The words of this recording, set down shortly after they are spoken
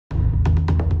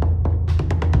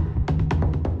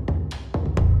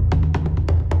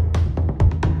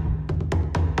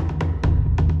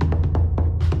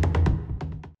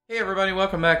Hey everybody,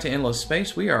 welcome back to Endless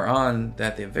Space. We are on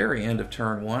at the very end of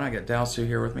turn one. I got Dalsu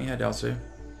here with me. Hi Dalsu.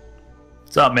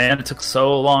 What's up, man? It took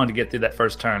so long to get through that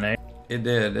first turn, eh? It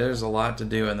did. There's a lot to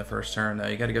do in the first turn though.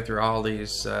 You got to go through all these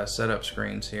setup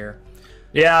screens here.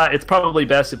 Yeah, it's probably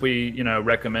best if we,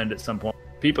 recommend at some point.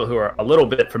 People who are a little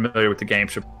bit familiar with the game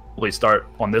should probably start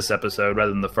on this episode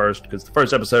rather than the first, because the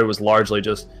first episode was largely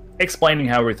just explaining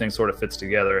how everything sort of fits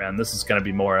together, and this is going to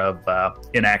be more of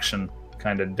in-action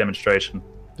kind of demonstration.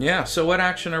 Yeah, so what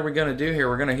action are we going to do here?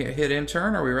 We're going to hit in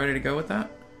turn. Are we ready to go with that?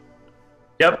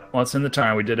 Yep, well, it's in the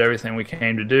turn. We did everything we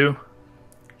came to do.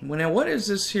 Well, now, what is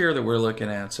this here that we're looking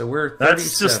at? So we're 37.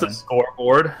 That's just the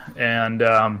scoreboard, and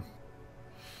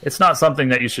it's not something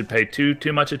that you should pay too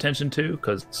much attention to,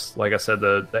 because, like I said,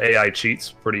 the AI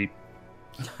cheats pretty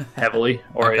heavily,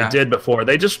 or Okay. It did before.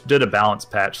 They just did a balance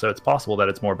patch, so it's possible that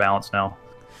it's more balanced now.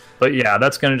 But yeah,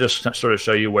 that's going to just sort of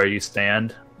show you where you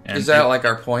stand. And Is that like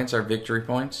our points, our victory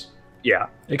points? Yeah,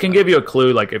 it can give you a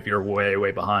clue, like if you're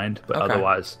way behind, but Okay.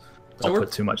 otherwise, So don't we're-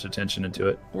 put too much attention into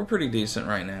it. We're pretty decent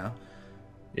right now.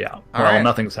 Yeah, All well, right.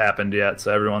 nothing's happened yet,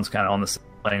 so everyone's kind of on the same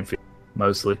playing field,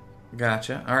 mostly.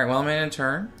 Gotcha. All right, well, I'm in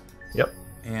turn, Yep,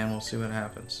 and we'll see what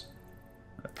happens.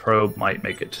 a probe might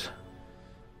make it.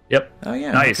 Yep. Oh,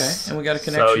 yeah. Nice. Okay. And we got a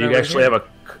connection So you over actually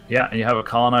here. and you have a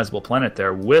colonizable planet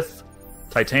there with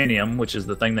titanium, which is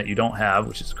the thing that you don't have,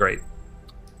 which is great.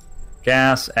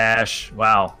 Gas, ash.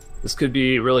 Wow, this could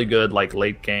be really good, like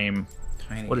late game.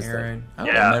 Tiny What is arid. that? Oh,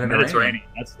 Yeah, Mediterranean. Mediterranean.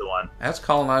 That's the one. That's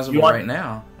colonizable You want- right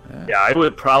now. Yeah, I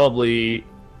would probably.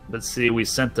 Let's see. We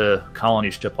sent the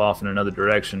colony ship off in another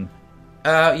direction.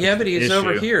 Yeah, but he's Issue.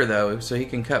 over here though, so he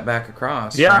can cut back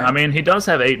across. Yeah, right? I mean, he does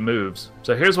have 8 moves.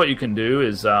 So here's what you can do: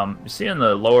 is you see in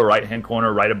the lower right-hand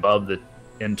corner, right above the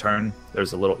intern,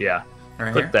 there's a little right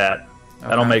Click here. that.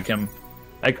 That'll Okay. make him,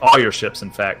 like all your ships,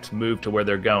 in fact, move to where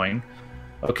they're going.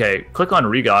 Okay, click on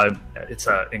Riga. It's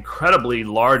an incredibly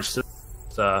large system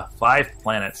with 5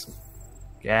 planets.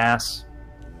 Gas.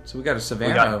 So we got a We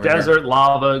savanna got over desert,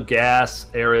 lava, gas,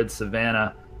 arid,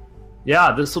 savanna.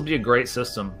 Yeah, this will be a great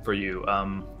system for you.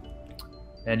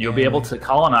 And you'll be able to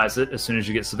colonize it as soon as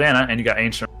you get savanna, and you got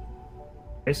ancient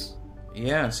race. here.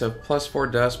 Yeah, so +4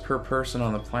 dust per person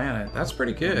on the planet. That's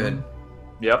pretty good.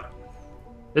 Yep.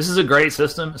 This is a great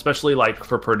system, especially like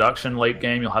for production late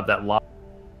game. You'll have that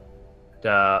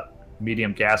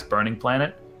medium gas burning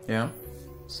planet. Yeah.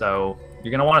 So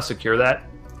you're going to want to secure that.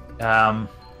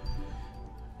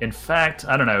 In fact,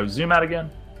 I don't know, zoom out again.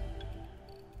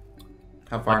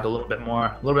 How far? Like a little bit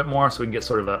more so we can get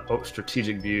sort of a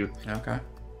strategic view. Okay. So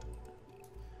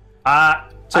So I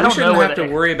we don't shouldn't know have to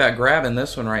worry about grabbing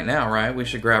this one right now, right? We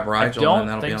should grab I Rigel and don't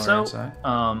that'll be think on our so,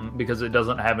 inside. because it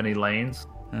doesn't have any lanes.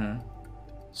 Hmm.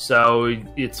 So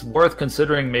it's worth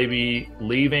considering maybe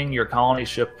leaving your colony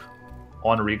ship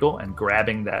on Regal and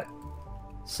grabbing that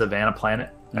Savannah planet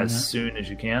as soon as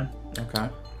you can. Okay.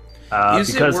 Is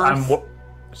it Because worth-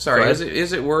 Sorry, Go ahead.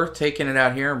 is it worth taking it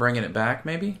out here and bringing it back,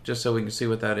 maybe? Just so we can see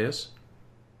what that is?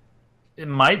 it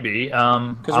might be.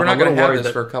 Because we're not going to have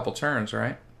this for a couple turns,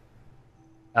 right?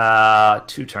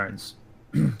 2 turns.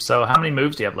 So how many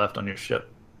moves do you have left on your ship?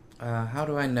 How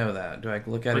do I know that? Do I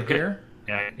look at it Okay. here?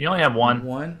 Yeah, you only have 1.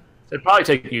 One? It'd probably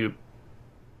take you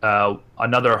whole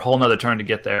nother turn to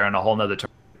get there and a whole nother turn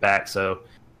back. So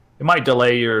it might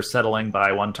delay your settling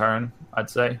by 1 turn, I'd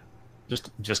say.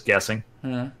 Just guessing.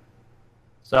 Hmm.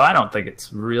 So I don't think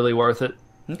it's really worth it.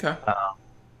 Okay.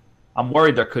 I'm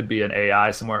worried there could be an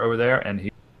AI somewhere over there, and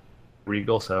he's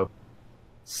Regal. So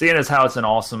seeing as how it's an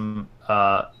awesome,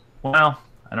 well,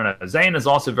 I don't know. Zane is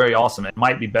also very awesome. It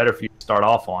might be better for you to start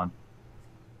off on.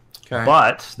 Okay.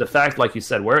 But the fact, like you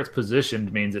said, where it's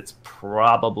positioned means it's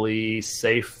probably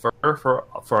safer for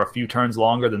a few turns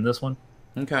longer than this one.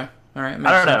 Okay. All right.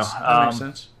 I don't know. That makes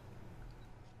sense.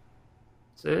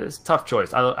 It's a tough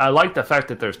choice. I like the fact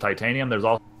that there's titanium. There's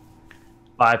also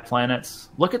 5 planets.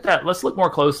 Look at that. Let's look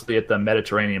more closely at the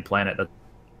Mediterranean planet.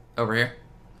 Over here.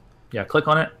 Yeah, click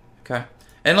on it. Okay.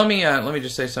 And let me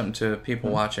just say something to people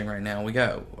watching right now.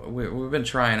 We've been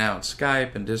trying out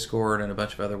Skype and Discord and a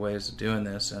bunch of other ways of doing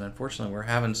this, and unfortunately we're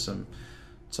having some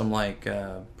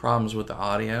problems with the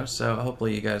audio. So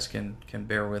hopefully you guys can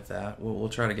bear with that. We'll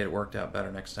try to get it worked out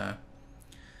better next time.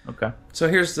 Okay. So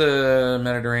here's the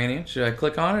Mediterranean. Should I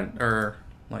click on it or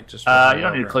like just? You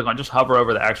don't need to click on. Just hover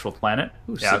over the actual planet.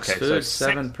 Ooh, Yeah. 6 Okay. food, So it's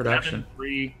 7 6, production. 7,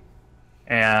 3,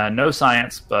 and no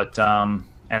science, but and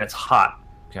it's hot.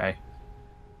 Okay.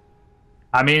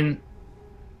 I mean,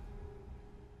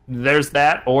 there's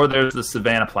that, or there's the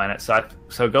Savannah planet.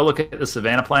 So go look at the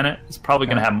Savannah planet. It's probably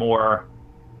going to have more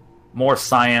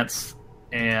science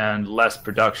and less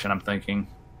production, I'm thinking.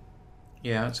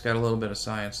 Yeah, it's got a little bit of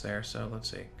science there, so let's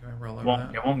see. Can I roll over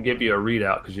that? It won't give you a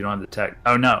readout because you don't have the tech.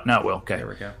 Oh, no, it will. Okay. There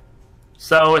we go.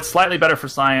 So it's slightly better for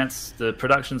science. The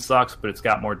production sucks, but it's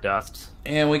got more dust.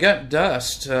 And we got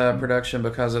dust production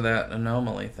because of that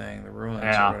anomaly thing, the ruins or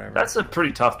whatever. That's a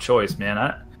pretty tough choice,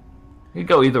 man. You could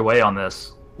go either way on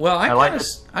this. Well,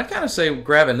 I'd kind of say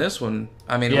grabbing this one.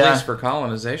 I mean, at least for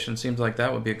colonization, seems like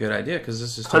that would be a good idea because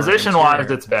this is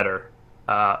position-wise, it's better.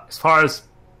 As far as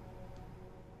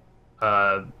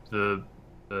the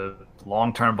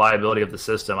long-term viability of the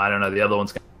system, I don't know. The other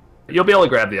one's you'll be able to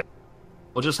grab the other.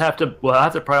 We'll have to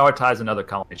prioritize another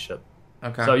colony ship.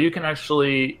 Okay. So you can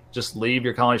actually just leave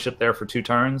your colony ship there for 2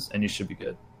 turns, and you should be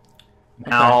good.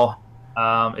 Now,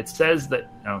 it says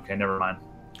that. Okay, never mind.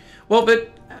 Well, but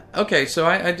okay, so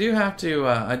I do have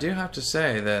to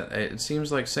say that it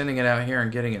seems like sending it out here and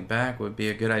getting it back would be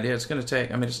a good idea. It's going to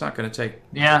take. I mean, it's not going to take.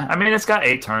 Yeah, I mean, it's got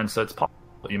 8 turns, so it's possible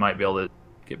you might be able to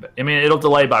get back. I mean, it'll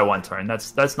delay by 1 turn.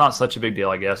 That's not such a big deal,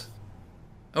 I guess.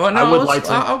 Oh no,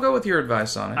 I'll go with your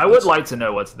advice on it. I would like to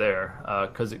know what's there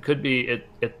because it could be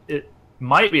it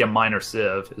might be a minor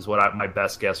civ is what my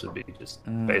best guess would be just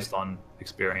based on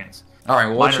experience. All right,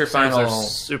 well, what's your final? Are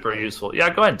super useful.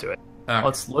 Yeah, go ahead and do it. Okay.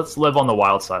 Let's live on the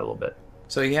wild side a little bit.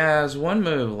 So he has 1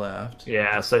 move left.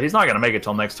 Yeah, so he's not going to make it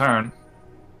till next turn.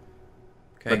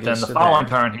 Okay, but then the following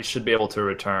turn he should be able to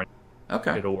return.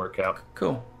 Okay, it'll work out.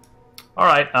 Cool. All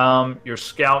right, your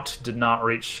scout did not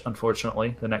reach,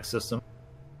 unfortunately, the next system.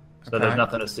 So there's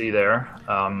nothing to see there.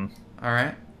 All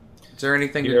right. Is there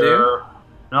anything to do?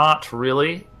 Not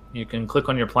really. You can click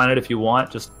on your planet if you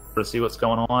want, just to see what's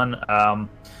going on.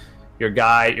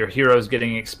 Your hero's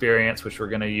getting experience, which we're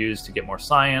going to use to get more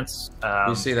science.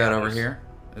 You see that over here?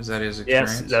 Is that his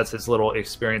experience? Yes, that's his little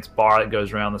experience bar that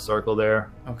goes around the circle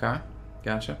there. Okay,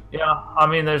 gotcha. Yeah, I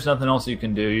mean, there's nothing else you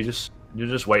can do. You're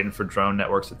just waiting for drone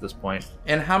networks at this point.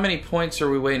 And how many points are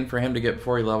we waiting for him to get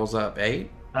before he levels up? 8?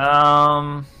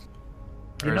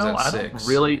 You know, I don't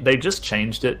really. They just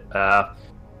changed it.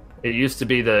 It used to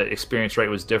be the experience rate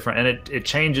was different, and it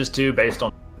changes too based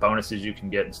on bonuses you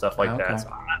can get and stuff like that. So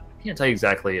I can't tell you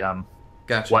exactly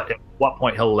what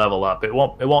point he'll level up. It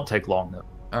won't take long though.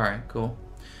 All right, cool.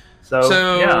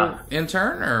 So yeah, in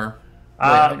turn or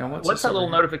what's that little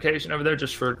notification over there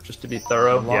just to be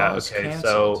thorough? Yeah, okay.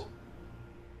 Canceled. So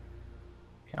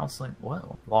counseling.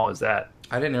 What law is that?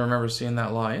 I didn't even remember seeing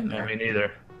that law in there. Me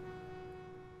neither.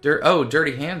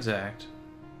 Dirty Hands Act.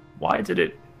 Why did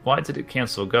it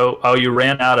cancel? You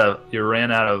ran out of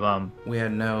we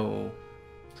had no.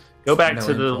 Go back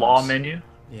to the law menu.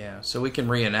 Yeah, so we can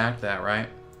reenact that, right?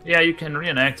 Yeah, you can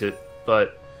reenact it,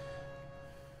 but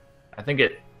I think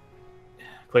it.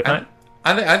 Click on it.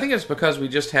 I think it's because we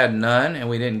just had none and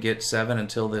we didn't get 7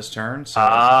 until this turn. So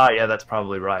yeah, that's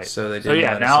probably right. So they did. So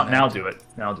yeah, now do it.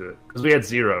 Now do it because we had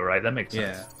 0, right? That makes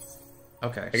sense. Yeah.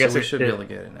 Okay, I guess we should be able to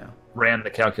get it now. Ran the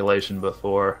calculation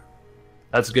before.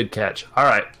 That's a good catch. All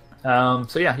right.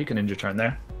 So yeah, you can end your turn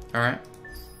there. All right.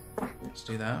 Let's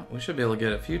do that. We should be able to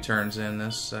get a few turns in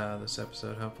this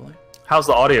episode, hopefully. How's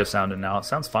the audio sounding now? It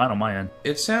sounds fine on my end.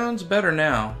 It sounds better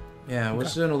now. Yeah, I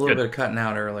was doing a little bit of cutting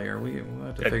out earlier. We'll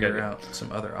have to figure out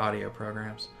some other audio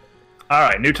programs. All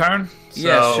right, new turn.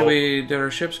 Yeah, should we let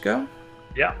our ships go?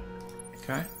 Yeah.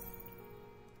 Okay.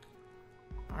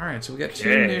 All right, so we got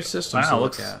 2 new systems to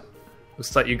look at.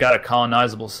 Looks like you got a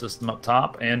colonizable system up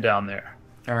top and down there.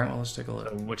 All right, well, let's take a look.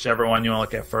 So whichever one you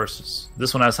want to look at first.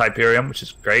 This one has Hyperion, which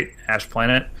is great. Ash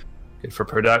planet. Good for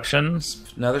production.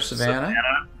 Another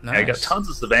Savannah. Nice. Yeah, you got tons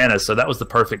of Savannahs, so that was the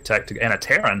perfect tech to... And a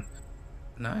Terran.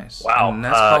 Nice. Wow. And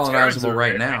that's colonizable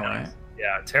right now, right?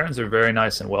 Yeah, Terrans are very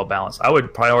nice and well balanced. I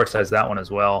would prioritize that one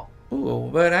as well. Ooh,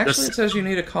 but actually it says you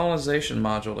need a colonization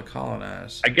module to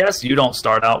colonize. I guess you don't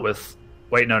start out with...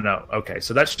 Wait, no. Okay,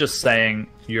 so that's just saying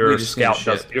your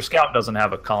scout doesn't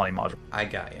have a colony module. I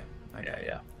got you.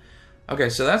 Yeah. Okay,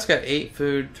 so that's got 8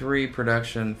 food, 3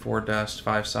 production, 4 dust,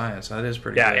 5 science. That is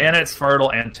pretty good. Yeah, and it's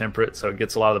fertile and temperate, so it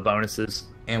gets a lot of the bonuses.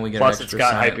 And we get plus extra it's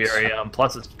got science. Hyperion,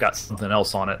 plus it's got something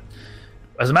else on it.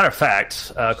 As a matter of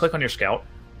fact, click on your scout.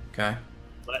 Okay.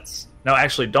 No,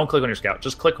 actually, don't click on your scout.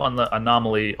 Just click on the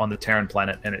anomaly on the Terran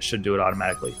planet, and it should do it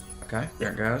automatically. Okay,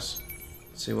 there it goes.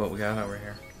 Let's see what we got over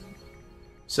here.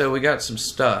 So we got some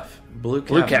stuff. Blue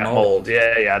cat mold.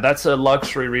 Yeah. That's a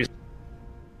luxury reason.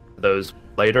 Those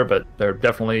later, but they're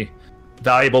definitely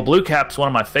valuable. Blue cap's one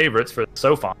of my favorites for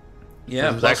Sophons.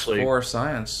 Yeah, plus actually 4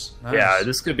 science. Nice. Yeah,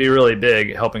 this could be really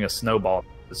big, helping us snowball.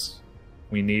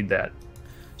 We need that.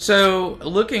 So,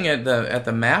 looking at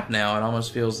the map now, it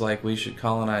almost feels like we should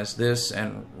colonize this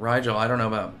and Rigel. I don't know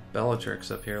about Bellatrix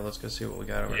up here. Let's go see what we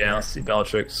got over here. Yeah, let's see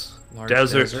Bellatrix. Large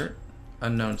desert.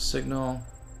 Unknown signal.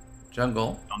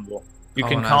 Jungle. You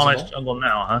can colonize jungle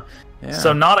now, huh? Yeah.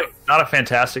 So not a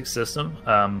fantastic system.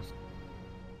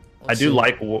 I do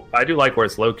like where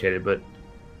it's located, but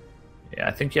yeah,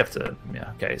 I think you have to.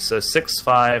 Yeah, okay. So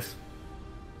 6-5.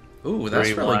 Ooh, that's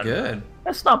 3, really 1. good.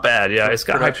 That's not bad. Yeah, it's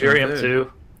got Hyperion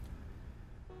too.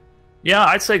 Yeah,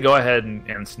 I'd say go ahead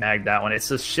and snag that one.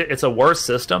 It's a worse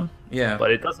system. Yeah,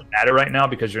 but it doesn't matter right now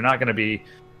because you're not going to be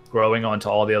growing onto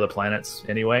all the other planets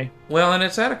anyway. Well, and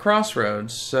it's at a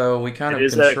crossroads, so we kind of control. It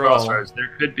is at a crossroads. There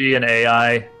could be an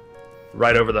AI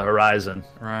right over the horizon.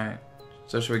 Right.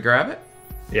 So should we grab it?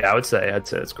 Yeah, I'd say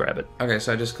let's grab it. Okay,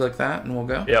 so I just click that and we'll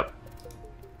go? Yep.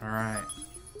 All right.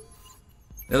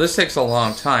 Now this takes a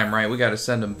long time, right? We got to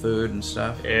send them food and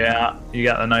stuff. Yeah, you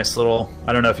got a nice little.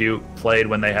 I don't know if you played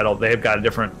when they've got a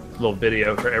different little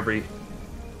video for every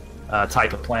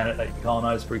type of planet that you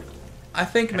colonize. I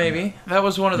think maybe that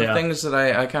was one of the things that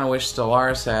I kind of wish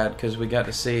Stellaris had, because we got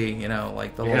to see,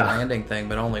 like the little landing thing,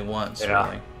 but only once.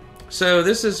 Really. So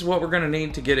this is what we're going to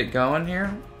need to get it going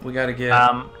here. We got to get.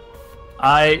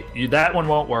 That one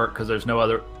won't work because there's no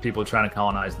other people trying to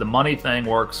colonize. The money thing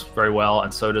works very well,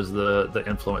 and so does the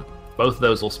influence. Both of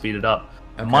those will speed it up.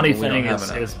 The money thing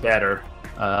is better.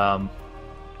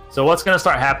 So what's going to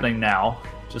start happening now,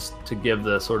 just to give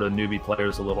the sort of newbie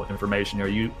players a little information here,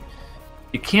 you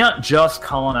can't just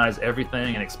colonize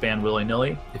everything and expand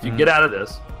willy-nilly. If you get out of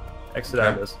this, exit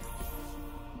out of this,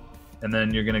 and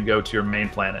then you're going to go to your main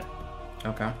planet.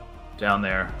 Okay. Down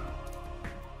there.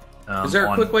 Is there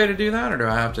a quick way to do that, or do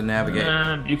I have to navigate?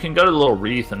 You can go to the little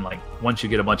wreath, and once you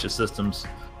get a bunch of systems,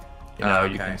 you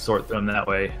can sort them that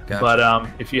way. Gotcha. But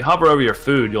if you hover over your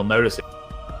food, you'll notice it.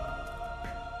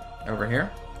 Over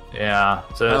here? Yeah.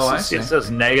 So it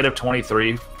says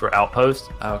 -23 for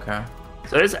outpost. Okay.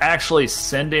 So it's actually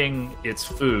sending its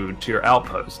food to your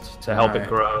outpost to help it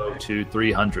grow to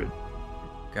 300.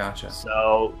 Gotcha.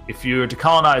 So if you were to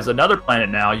colonize another planet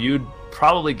now, you'd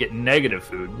probably get negative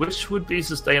food, which would be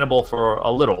sustainable for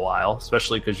a little while,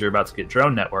 especially because you're about to get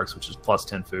drone networks, which is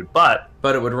 +10 food. But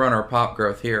it would run our pop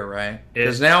growth here, right?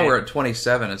 Because now we're at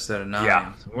 27 instead of 9.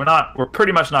 Yeah, we're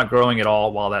pretty much not growing at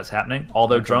all while that's happening.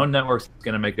 Although drone networks is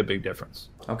going to make a big difference.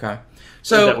 Okay,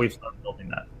 so that we've started building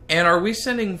that. And are we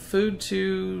sending food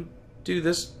to do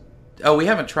this? Oh, we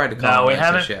haven't tried to colonize No, we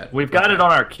haven't yet. We've got it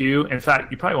on our queue. In fact,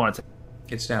 you probably want to.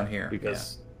 It's down here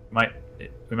because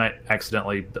we might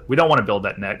accidentally. We don't want to build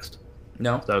that next.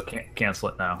 No. So cancel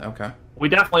it now. Okay. We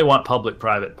definitely want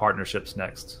public-private partnerships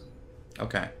next.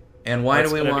 Okay. And why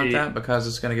do we want that? Because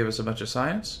it's going to give us a bunch of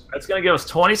science? It's going to give us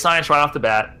 20 science right off the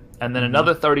bat, and then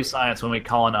another 30 science when we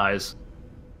colonize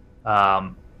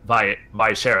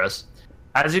Viaceris.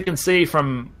 As you can see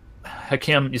from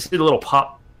Hakim, you see the little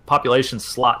population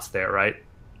slots there, right?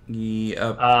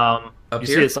 Yeah. Up you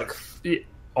here? See it's like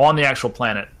on the actual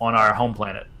planet, on our home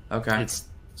planet. Okay.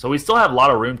 So we still have a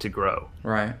lot of room to grow.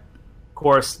 Right. Of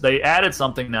course, they added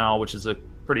something now, which is a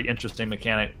pretty interesting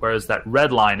mechanic, whereas that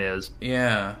red line is.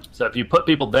 Yeah. So if you put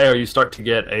people there, you start to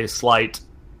get a slight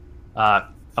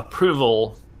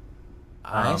approval.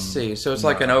 I see. So it's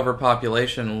like an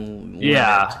overpopulation limit.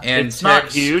 Yeah. And it's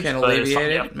not huge, can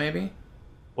alleviate it, maybe?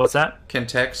 What's that? Can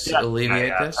text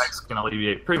alleviate this? Text can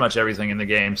alleviate pretty much everything in the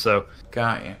game. So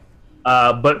got you.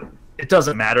 But it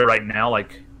doesn't matter right now.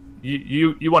 Like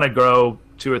you want to grow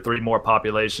 2 or 3 more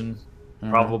population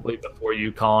probably before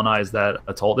you colonize that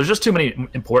atoll. There's just too many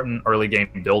important early game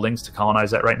buildings to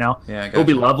colonize that right now. Yeah, it will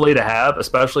be lovely to have,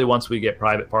 especially once we get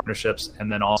private partnerships.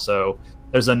 And then also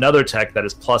there's another tech that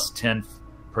is +10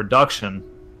 production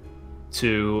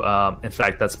to. In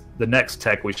fact, that's the next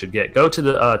tech we should get. Go to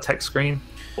the tech screen.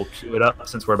 We'll queue it up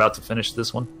since we're about to finish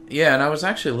this one. Yeah, and I was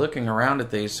actually looking around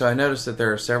at these, so I noticed that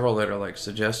there are several that are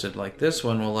suggested. Like this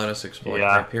one will let us exploit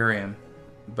Hyperion.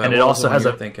 But and it also has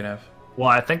a thinking of. Well,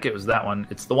 I think it was that one.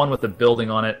 It's the one with the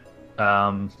building on it.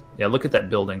 Look at that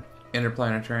building.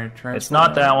 Interplanetary transport. It's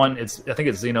not that one. I think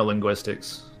it's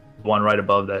xenolinguistics. The one right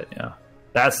above that. Yeah,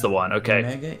 that's the one.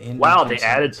 Okay. Wow, they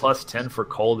added +10 for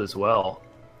cold as well.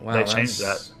 Wow, they changed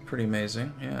that. Pretty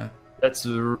amazing. Yeah. That's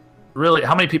really.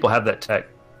 How many people have that tech?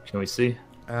 Can we see?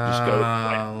 Just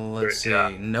go. Let's see.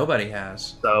 Yeah. Nobody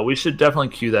has. So we should definitely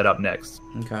queue that up next.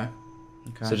 Okay.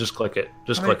 So just click it.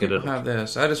 How many people have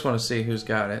this? I just want to see who's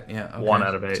got it. Yeah. Okay. 1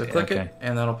 out of 8. So click it,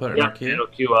 and that'll put it in our queue. It'll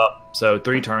queue up. So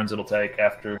 3 turns it'll take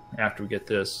after we get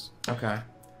this. Okay.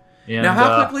 And, now,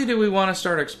 how quickly do we want to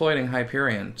start exploiting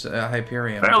Hyperion?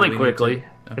 Fairly quickly.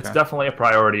 Okay. It's definitely a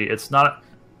priority. It's not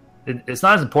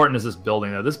as important as this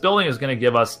building, though. This building is going to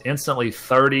give us instantly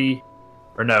 20,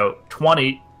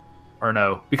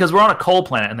 because we're on a coal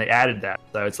planet and they added that.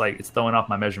 So it's throwing off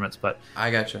my measurements. But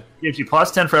I gotcha. It gives you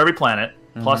 +10 for every planet,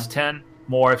 +10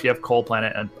 more if you have coal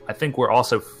planet, and I think we're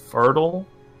also fertile.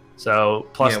 So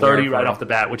plus 30 right off the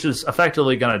bat, which is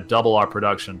effectively going to double our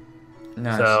production.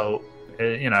 Nice. So,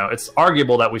 it's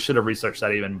arguable that we should have researched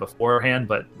that even beforehand,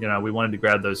 but, we wanted to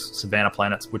grab those savanna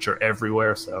planets, which are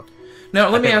everywhere. So now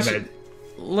let me ask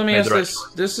this.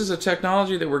 This is a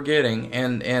technology that we're getting,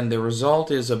 and the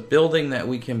result is a building that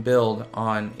we can build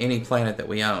on any planet that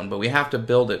we own, but we have to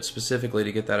build it specifically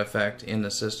to get that effect in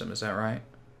the system. Is that right?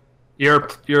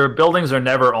 Your buildings are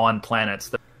never on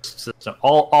planets.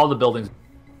 All the buildings...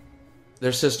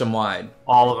 They're system-wide.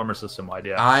 All of them are system-wide,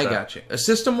 yeah. I got you. A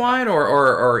system-wide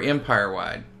or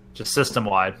empire-wide? Just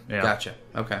system-wide, yeah. Gotcha.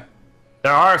 Okay.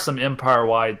 There are some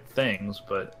empire-wide things,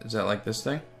 but... Is that like this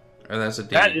thing? Or that's a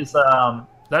D? That is,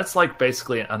 that's like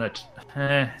basically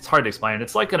it's hard to explain.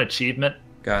 It's like an achievement.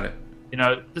 Got it.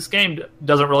 This game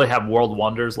doesn't really have world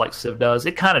wonders like Civ does.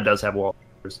 It kind of does have world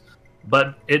wonders.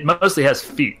 But it mostly has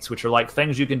feats, which are like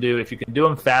things you can do. If you can do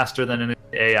them faster than an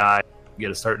AI, you get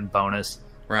a certain bonus.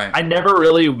 Right. I never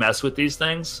really mess with these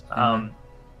things.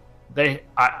 Mm-hmm.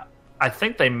 I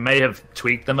think they may have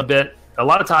tweaked them a bit. A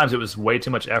lot of times it was way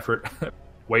too much effort,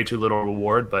 way too little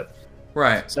reward. But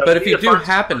right. So but if you do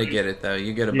happen to get it, though,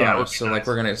 you get a bonus. So like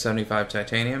we're going to get 75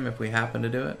 titanium if we happen to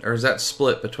do it? Or is that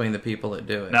split between the people that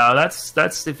do it? No,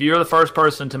 that's if you're the first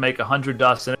person to make 100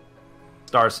 dust in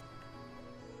stars.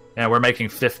 And we're making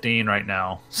 15 right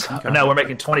now. So, okay. No, we're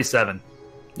making 27.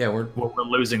 Yeah, we're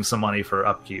losing some money for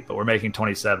upkeep, but we're making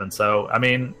 27. So, I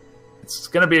mean, it's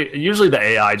going to be... Usually the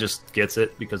AI just gets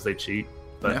it because they cheat.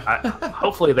 But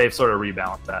hopefully they've sort of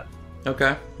rebalanced that.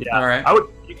 Okay. Yeah. All right.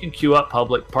 You can queue up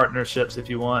public partnerships if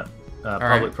you want.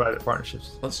 Public-private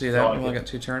partnerships. Let's do that. We've only got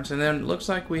 2 turns. And then it looks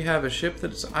like we have a ship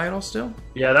that's idle still.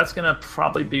 Yeah, that's going to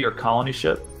probably be your colony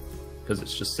ship. Because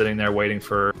it's just sitting there waiting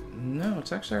for... No,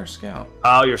 it's actually our scout.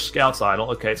 Oh, your scout's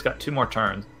idle. Okay, it's got 2 more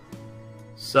turns.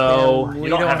 So we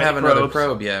don't have another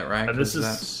probe yet, right? And this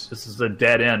is a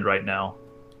dead end right now.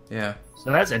 Yeah.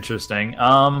 So that's interesting.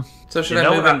 So should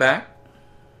I move him back?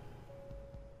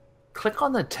 Click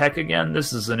on the tech again.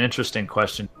 This is an interesting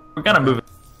question. We're gonna move it,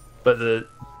 but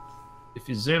if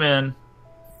you zoom in.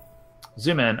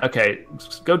 Okay,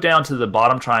 go down to the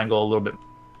bottom triangle a little bit.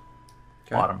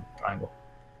 Okay. Bottom triangle.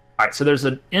 All right. So there's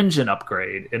an engine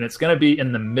upgrade, and it's going to be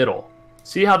in the middle.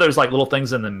 See how there's like little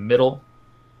things in the middle?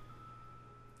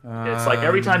 It's like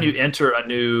every time you enter a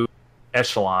new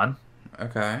echelon,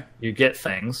 okay, you get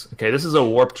things. Okay, this is a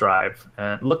warp drive,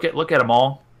 and look at them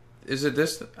all. Is it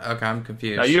this? Okay, I'm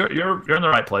confused. No, you're in the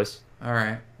right place. All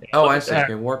right. Yeah, I see.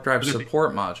 Okay, warp drive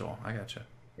support module. I gotcha.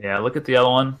 Yeah, look at the other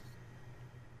one.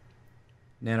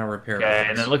 Nano repair. Okay,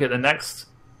 and then look at the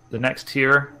next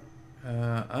tier.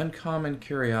 Uncommon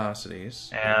curiosities.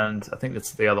 And I think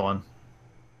that's the other one.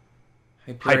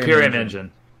 Hyperion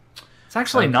engine. It's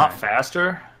actually not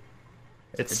faster.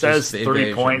 It says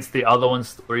 3 points. The other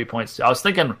one's 3 points. I was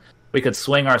thinking we could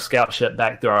swing our scout ship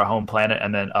back to our home planet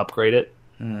and then upgrade it.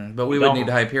 But we would need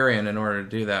Hyperion in order to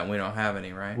do that, and we don't have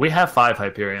any, right? We have 5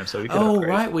 Hyperion, so we could upgrade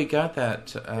right. it. We got that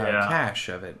cache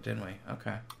of it, didn't we?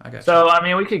 Okay, I got So, I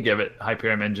mean, we could give it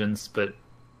Hyperion engines, but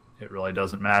it really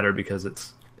doesn't matter because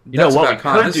it's... This is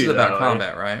about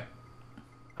combat, right?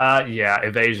 Yeah,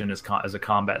 evasion is a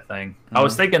combat thing. I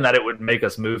was thinking that it would make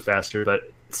us move faster,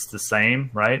 but it's the same,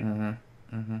 right?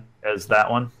 As that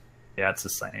one. Yeah, it's the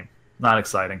same. Not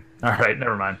exciting. All right,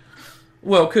 never mind.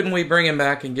 Well, couldn't we bring him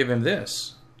back and give him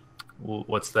this?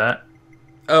 What's that?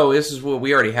 Oh, this is what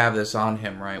we already have this on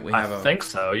him, right? I think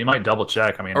so. You might double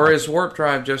check. I mean, or is warp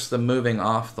drive just the moving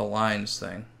off the lines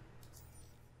thing?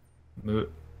 No.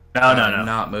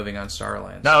 Not moving on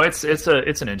Starlands. No, it's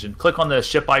an engine. Click on the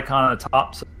ship icon on the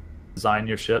top. So design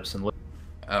your ships and look.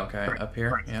 Okay, up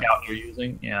here. Yeah. You're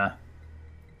using, yeah.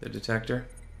 The detector.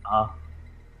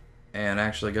 And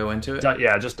actually go into it.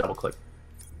 Yeah, just double click.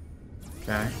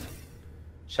 Okay.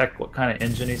 Check what kind of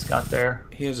engine he's got there.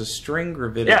 He has a string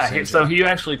gravitics engine. So he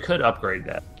actually could upgrade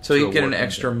that. So you get an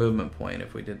extra movement point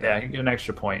if we did that. Yeah, you get an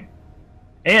extra point.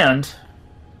 And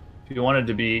if you wanted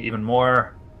to be even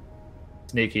more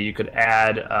sneaky, you could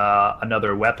add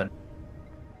another weapon.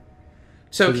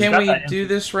 So can we do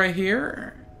this right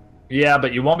here? Yeah,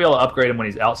 but you won't be able to upgrade him when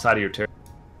he's outside of your territory.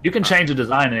 You can change the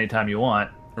design anytime you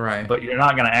want. Right. But you're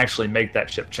not going to actually make that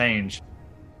ship change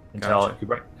until you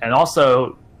break. And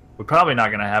also, we're probably not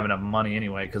going to have enough money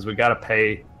anyway because we got to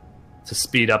pay to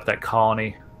speed up that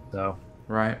colony. So.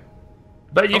 Right.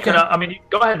 But you can. I mean, you can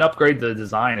go ahead and upgrade the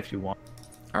design if you want.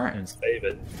 All right. And save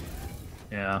it.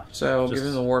 Yeah. So give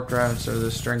him the warp drive instead of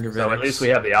the string gravitics. So at least we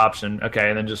have the option. Okay,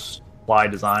 and then just apply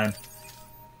design.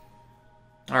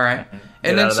 All right.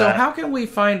 And then, so how can we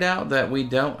find out that we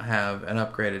don't have an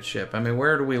upgraded ship? I mean,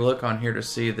 where do we look on here to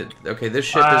see that, okay, this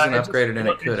ship isn't upgraded and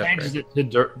it could upgrade? It changes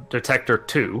it to Detector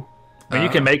 2. I mean, you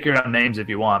can make your own names if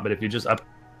you want, but if you just upgrade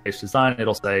base design,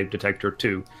 it'll say Detector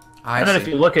 2. And then if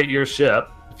you look at your ship,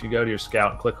 if you go to your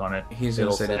scout and click on it,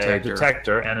 it'll say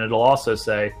Detector, and it'll also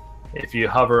say, if you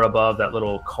hover above that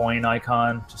little coin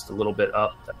icon, just a little bit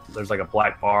up, there's like a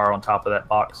black bar on top of that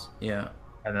box. Yeah.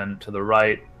 And then to the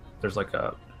right, there's like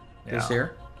a... This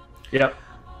here? Yep.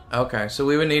 Okay, so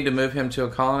we would need to move him to a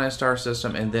colonized star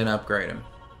system and then upgrade him.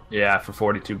 Yeah, for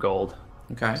 42 gold.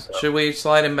 Okay. So. Should we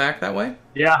slide him back that way?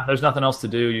 Yeah, there's nothing else to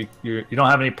do. You don't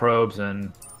have any probes,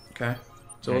 and... Okay.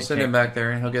 So we'll send him back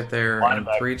there, and he'll get there in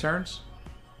 3 turns?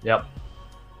 Yep.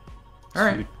 All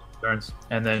right. 2 turns.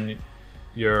 And then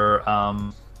your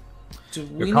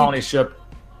colony ship...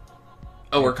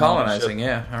 Oh, we're colonizing,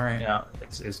 yeah. All right. Yeah,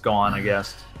 it's gone, I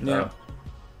guess. Yeah.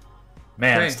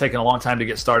 Man, it's taken a long time to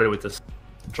get started with this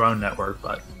drone network,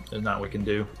 but there's nothing we can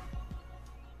do.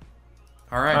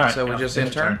 All right, so we just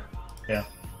intern? Yeah.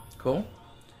 Cool.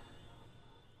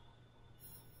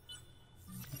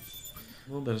 A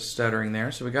little bit of stuttering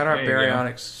there. So we got our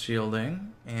baryonics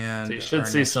shielding, and so you should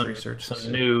see some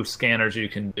new scanners you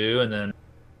can do, and then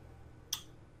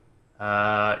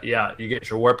you get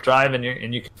your warp drive, and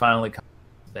you can finally come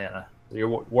to Savannah. Your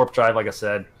warp drive, like I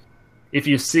said, if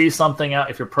you see something out,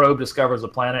 if your probe discovers a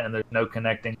planet and there's no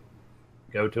connecting,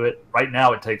 go to it. Right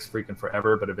now it takes freaking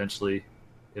forever, but eventually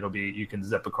you can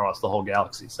zip across the whole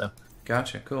galaxy. So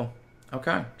gotcha, cool.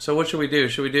 Okay, so what should we do?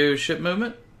 Should we do ship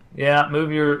movement? Yeah,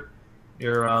 move your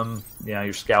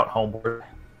scout homeward.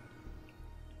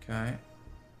 Okay.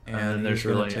 And then there's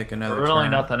really take another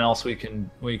turn. Nothing else we can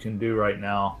do right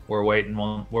now. We're waiting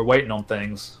on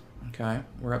things. Okay,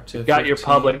 we're up to. You've got your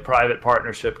public-private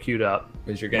partnership queued up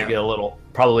because you're going to get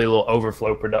probably a little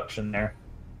overflow production there.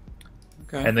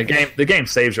 Okay. And the game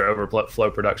saves your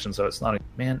overflow production, so it's not.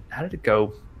 Man, how did it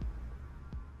go?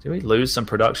 Did we lose some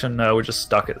production? No, we're just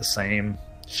stuck at the same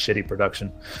shitty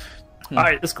production. All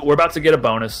right, this cool. We're about to get a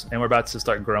bonus, and we're about to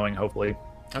start growing, hopefully.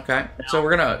 Okay, so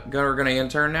we're gonna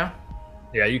intern now.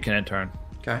 Yeah, you can intern.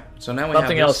 Okay, so now we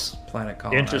Something have else planet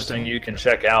colonizing. Interesting you can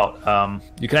check out.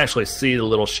 You can actually see the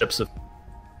little ships if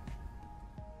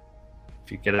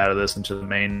you get out of this into the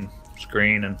main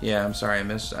screen and yeah, I'm sorry, I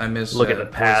missed. Look at the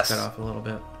pass. Cut off a little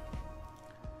bit.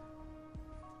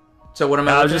 So what am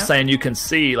I was just saying, you can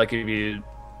see, like, if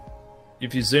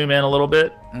you zoom in a little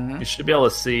bit, you should be able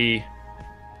to see.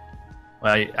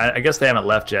 Well, I guess they haven't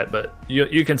left yet, but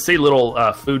you can see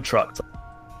little food trucks.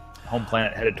 Home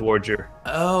planet headed towards your...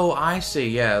 Oh, I see.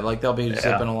 Yeah, like they'll be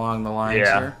zipping along the lines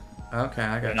here. Okay,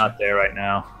 I got They're not there right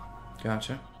now.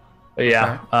 Gotcha. But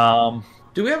yeah. Okay.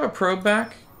 Do we have a probe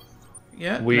back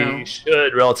yet? We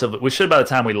should by the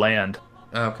time we land.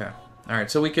 Okay. All right,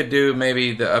 so we could do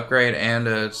maybe the upgrade and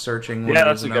a searching one. Yeah,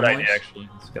 that's a good idea, actually.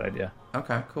 That's a good idea.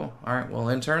 Okay, cool. All right, well,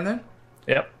 intern then?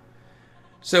 Yep.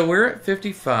 So we're at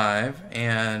 55,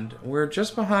 and we're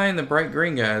just behind the bright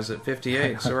green guys at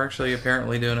 58, so we're actually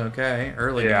apparently doing okay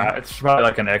early. Yeah, it's probably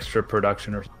like an extra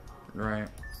production or something. Right.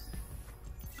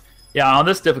 Yeah, on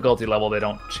this difficulty level, they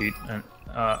don't cheat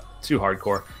too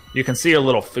hardcore. You can see a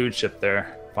little food ship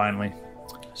there, finally.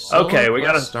 So okay, we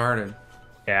got to started.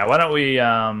 Yeah, why don't we...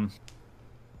 All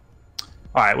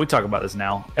right, we talk about this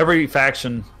now. Every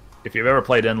faction, if you've ever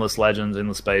played Endless Legends,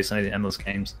 Endless Space, any of the Endless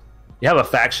games, you have a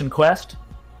faction quest.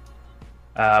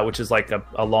 Which is like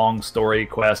a long story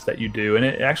quest that you do, and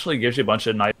it actually gives you a bunch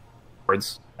of nice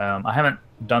rewards. I haven't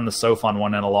done the Sophon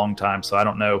one in a long time, so I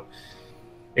don't know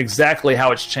exactly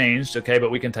how it's changed, okay, but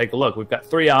we can take a look. We've got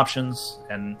 3 options,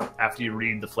 and after you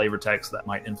read the flavor text, that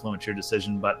might influence your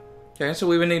decision, but... Okay, so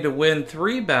we would need to win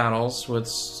 3 battles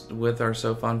with our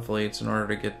Sophon fleets in order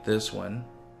to get this one.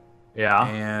 Yeah.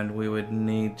 And we would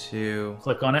need to...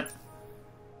 Click on it.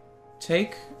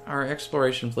 Take our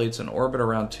exploration fleets and orbit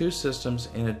around 2 systems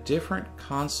in a different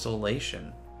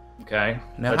constellation. Okay.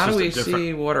 Now, how do we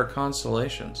see what are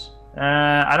constellations?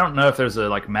 I don't know if there's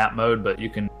a map mode, but you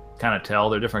can kind of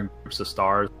tell they're different groups of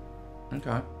stars.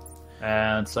 Okay.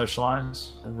 And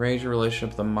socialize. Arrange a relationship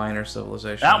with a minor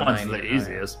civilization. That one's the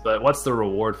easiest, but what's the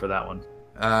reward for that one?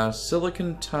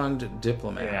 Silicon-tongued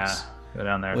diplomats. Yeah, go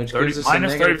down there. Which gives us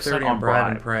minus a negative 30 on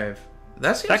bribe and brave.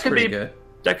 That seems pretty good.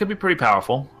 That could be pretty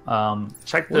powerful.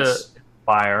 Check the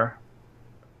fire.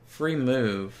 Free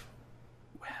move.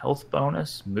 Health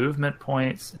bonus, movement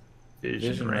points,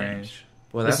 vision range.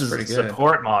 Well, that's pretty good. This is a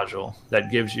support module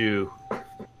that gives you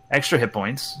extra hit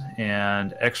points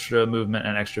and extra movement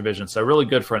and extra vision. So really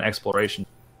good for an exploration.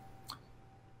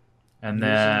 And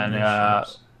then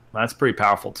that's pretty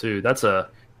powerful too. That's a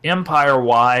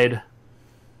empire-wide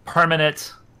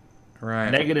permanent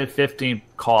right. -15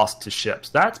 cost to ships.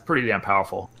 That's pretty damn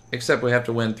powerful. Except we have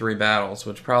to win 3 battles,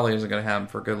 which probably isn't going to happen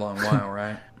for a good long while,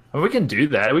 right? We can do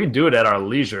that. We can do it at our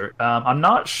leisure. I'm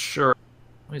not sure.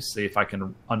 Let me see if I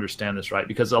can understand this right,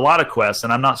 because a lot of quests,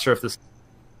 and I'm not sure if this,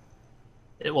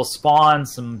 it will spawn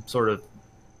some sort of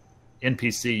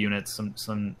NPC units,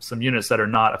 some units that are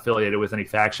not affiliated with any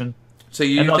faction. So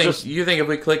you think if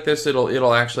we click this,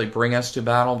 it'll actually bring us to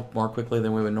battle more quickly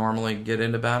than we would normally get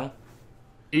into battle?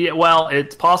 Yeah, well,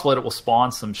 it's possible that it will spawn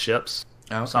some ships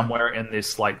okay. somewhere in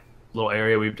this like little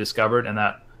area we've discovered, and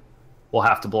that we'll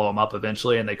have to blow them up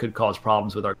eventually, and they could cause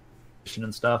problems with our mission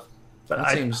and stuff. But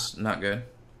that seems not good.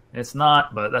 It's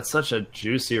not, but that's such a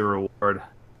juicy reward.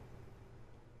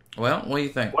 Well, what do you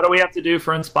think? What do we have to do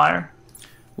for Inspire?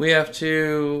 We have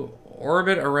to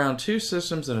orbit around 2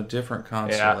 systems in a different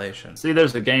constellation. Yeah. See,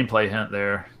 there's the gameplay hint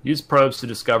there. Use probes to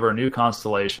discover a new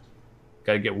constellation.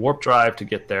 Got to get warp drive to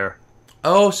get there.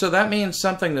 Oh, so that means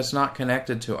something that's not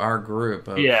connected to our group.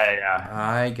 Yeah.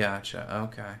 I gotcha.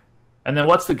 Okay. And then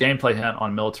what's the gameplay hint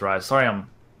on militarized? Sorry, I'm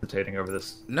hesitating over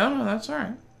this. No, that's all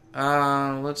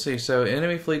right. Let's see. So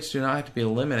enemy fleets do not have to be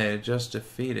eliminated, just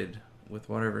defeated with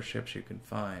whatever ships you can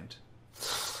find.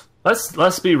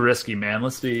 Let's be risky, man.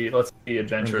 Let's be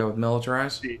adventurous. Go with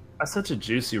militarized. That's such a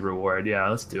juicy reward. Yeah,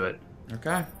 let's do it.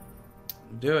 Okay,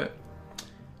 do it.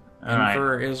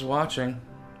 Emperor is watching,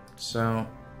 so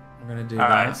we're gonna do that.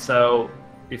 All right. So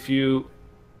if you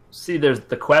see,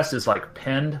 the quest is like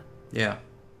pinned. Yeah.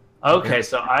 Okay,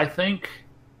 so I think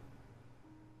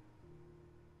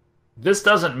this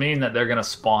doesn't mean that they're gonna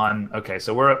spawn. Okay,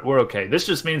 so we're okay. This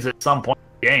just means at some point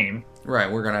in the game,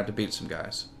 right, we're gonna have to beat some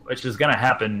guys, which is gonna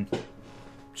happen.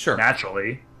 Sure.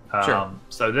 Naturally. Sure.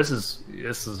 So this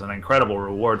is an incredible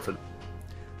reward for.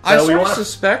 I sort of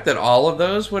suspect that all of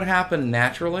those would happen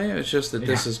naturally. It's just that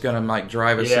this is going to like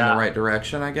drive us in the right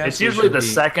direction, I guess. It's usually the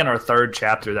second or third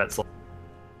chapter that's like,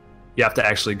 you have to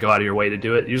actually go out of your way to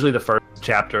do it. Usually the first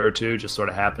chapter or 2 just sort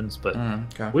of happens, but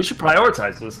we should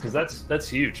prioritize this because that's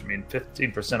huge. I mean,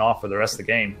 15% off for the rest of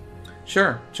the game.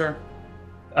 Sure.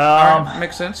 All right,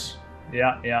 makes sense.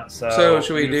 Yeah. So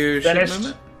should we do ship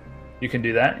movement? You can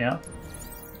do that, yeah.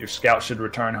 Your scout should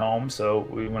return home, so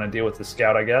we want to deal with the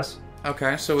scout, I guess.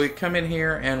 Okay, so we come in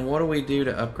here, and what do we do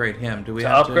to upgrade him? Do we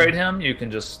have to upgrade him? You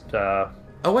can just. Oh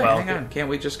wait, hang on! Can't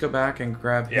we just go back and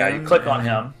grab him? Yeah, you click on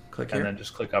him, click here, and then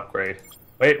just click upgrade.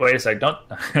 Wait a sec! Don't.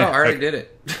 Oh, I already did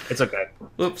it. It's okay.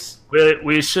 Oops.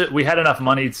 We had enough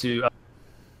money to,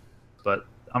 but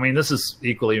I mean, this is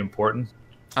equally important.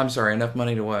 I'm sorry, enough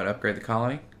money to what? Upgrade the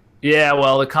colony? Yeah,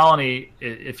 well, the colony.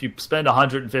 If you spend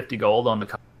 150 gold on the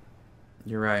colony,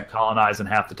 you're right. Colonize in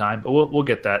half the time, but we'll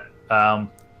get that.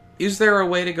 Is there a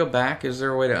way to go back? Is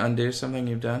there a way to undo something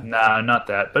you've done? Nah, not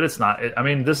that. But it's not. I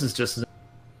mean, this is just.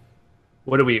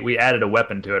 What do we added a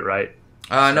weapon to it, right?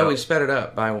 No, we sped it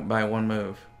up by 1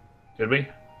 move. Did we?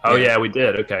 Oh yeah, we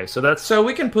did. Okay, so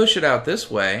we can push it out this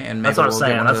way, and maybe that's what I'm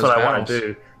saying. That's what I want to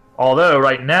do. Although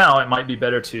right now it might be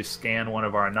better to scan one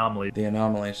of our anomalies. The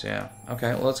anomalies, yeah.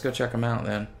 Okay, well, let's go check them out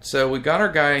then. So we got our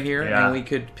guy here, and we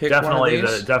could pick one of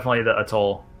these. Definitely the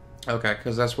atoll. Okay,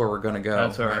 because that's where we're going to go.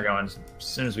 That's where we're going as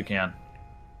soon as we can.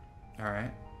 All right.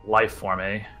 Life form,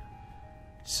 eh?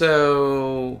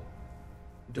 So,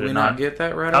 did we not get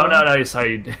that right? Oh, no,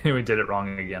 sorry. We did it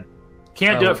wrong again.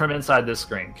 Can't do it from inside this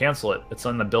screen. Cancel it. It's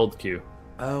on the build queue.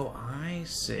 Oh, I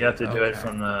see. You have to do it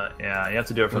from the... Yeah, you have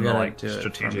to do it from the, like,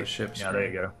 strategic... ship yeah, there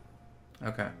you go.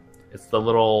 Okay. It's the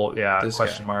little,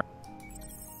 question mark.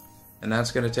 And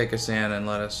that's going to take us in and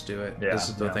let us do it. Yeah, this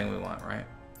is the thing we want, right?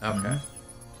 Okay.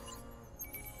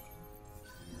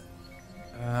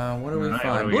 What do we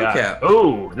find? Blue cap.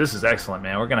 Oh, this is excellent,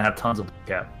 man. We're going to have tons of blue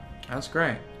cap. That's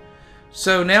great.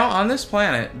 So now on this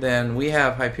planet, then, we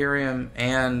have Hyperium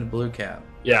and blue cap.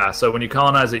 Yeah, so when you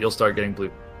colonize it, you'll start getting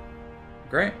blue.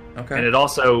 Great, okay. And it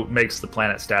also makes the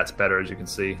planet stats better, as you can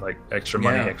see. Like, extra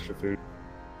money, extra food.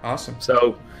 Awesome.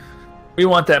 So, we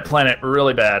want that planet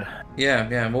really bad.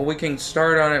 Yeah. Well, we can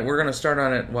start on it. We're going to start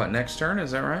on it, what, next turn?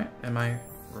 Is that right? Am I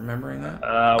remembering that?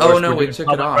 No, we took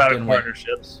it off, didn't we?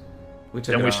 Partnerships. We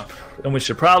took it off. And we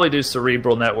should probably do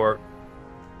Cerebral Network.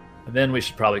 And then we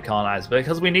should probably colonize.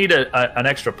 Because we need an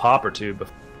extra pop or two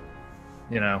before,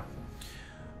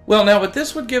 Well, now, but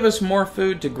this would give us more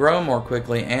food to grow more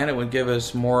quickly, and it would give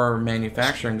us more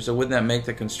manufacturing. So wouldn't that make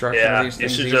the construction of these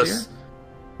things easier?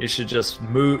 You should just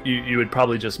move. You would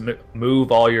probably just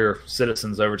move all your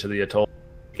citizens over to the atoll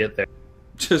to get there.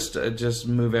 Just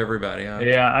move everybody, huh?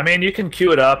 Yeah, I mean, you can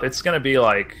queue it up. It's going to be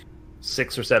like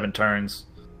 6 or 7 turns.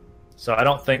 So I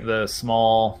don't think the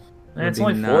small... it's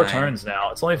only 4 turns now.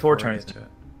 It's only 4 turns.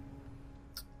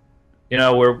 You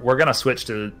know, we're gonna switch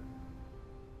to.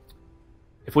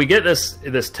 If we get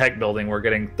this tech building, we're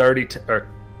getting 30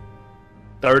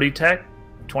 tech,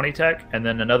 20 tech, and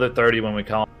then another 30 when we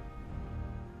call.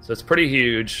 So it's pretty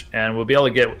huge, and we'll be able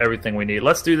to get everything we need.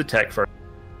 Let's do the tech first.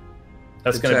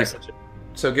 That's going to be such a...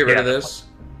 So get rid of this?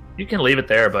 You can leave it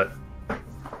there, but...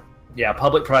 Yeah,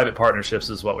 public-private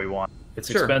partnerships is what we want. It's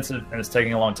expensive, and it's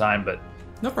taking a long time, but...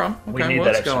 No problem. Okay, we need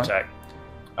that extra tech.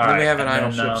 All right, we have an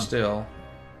idle ship still,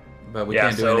 but we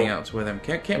can't do anything else with him.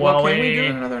 Can we do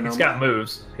another anomaly? He's got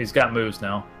moves. He's got moves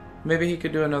now. Maybe he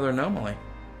could do another anomaly.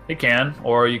 He can,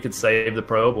 or you could save the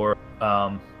probe, or...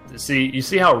 you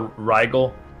see how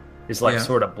Rigel is like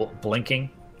sort of blinking?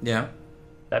 Yeah.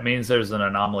 That means there's an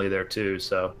anomaly there too,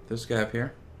 so... This guy up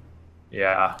here?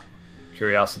 Yeah.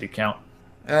 Curiosity count.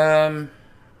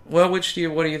 Well, what do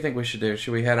you think we should do?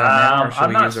 Should we head out now, or should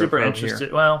we use our probe here?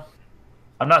 Well,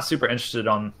 I'm not super interested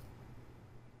on...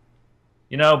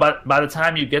 You know, by the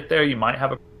time you get there, you might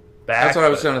have a back. That's what I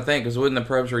was going to think, because wouldn't the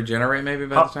probes regenerate maybe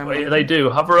by the time we get there? They do.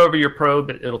 Hover over your probe,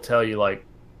 it'll tell you, like...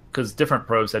 Because different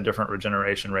probes have different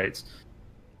regeneration rates.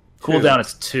 Cooldown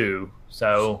is 2,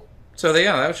 so... So,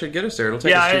 yeah, that should get us there. It'll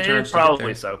take us 2 turns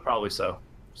probably so. Probably so.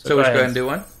 So we should go ahead and do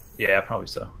one? Yeah, probably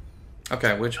so.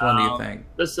 Okay, which one do you think?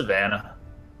 The Savannah.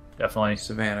 Definitely.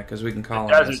 Savannah, because we can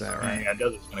colonize that, right? Yeah,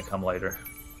 Desert's going to come later.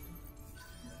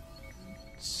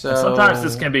 So... And sometimes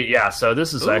this can be... Yeah, so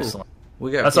this is excellent.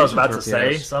 That's what I was about to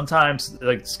say. Sometimes,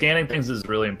 like, scanning things is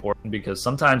really important, because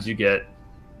sometimes you get...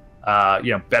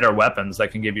 better weapons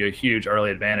that can give you a huge early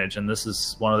advantage, and this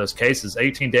is one of those cases.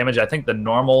 18 damage. I think the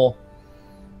normal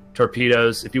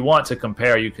torpedoes, if you want to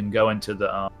compare, you can go into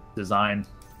the design.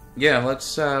 Yeah,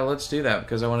 let's do that,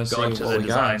 because I want to see what we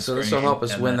got. So this will help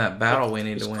us win that battle we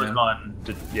need to win. Click on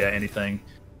anything,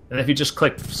 and if you just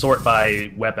click sort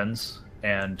by weapons,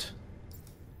 and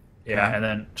and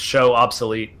then show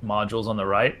obsolete modules on the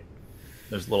right,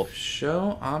 there's a little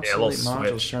show obsolete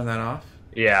modules. Turn that off.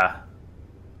 Yeah.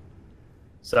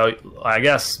 So I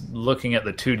guess looking at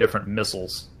the 2 different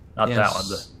missiles, not that one.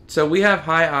 So we have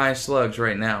high I slugs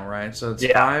right now, right? So it's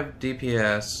 5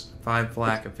 DPS, 5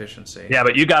 flak efficiency. Yeah,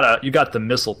 but you got the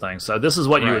missile thing. So this is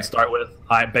what you would start with.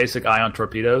 Basic ion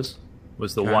torpedoes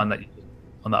was the one that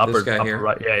on the upper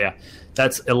right. Yeah.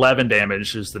 That's 11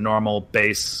 damage is the normal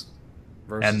base.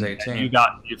 Versus 18. And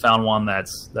you found one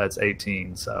that's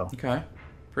 18. So okay.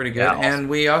 Pretty good. Yeah, and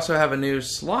we also have a new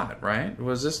slot, right?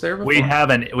 Was this there before? We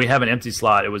have an empty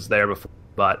slot. It was there before,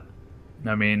 but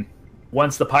I mean,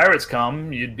 once the pirates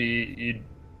come,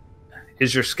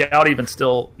 is your scout even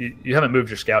still? You haven't moved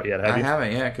your scout yet, have you? I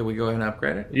haven't. Yeah. Could we go ahead and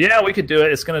upgrade it? Yeah, we could do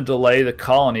it. It's going to delay the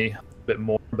colony a bit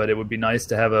more, but it would be nice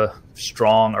to have a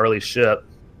strong early ship.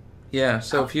 Yeah.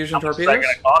 So fusion torpedoes. What's that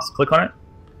going to cost? Click on it.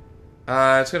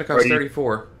 It's going to cost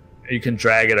 34. You can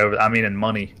drag it over. I mean, in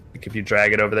money. Like if you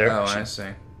drag it over there. Oh, I see.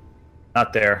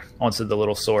 Not there. Onto the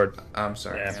little sword. I'm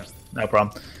sorry. Yeah, no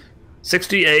problem.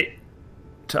 68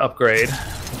 to upgrade,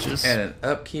 which is... And an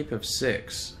upkeep of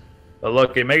 6. But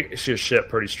look, it makes your ship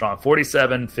pretty strong.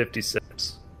 47,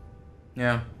 56.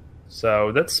 Yeah.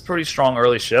 So that's a pretty strong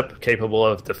early ship, capable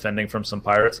of defending from some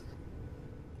pirates.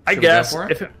 I guess,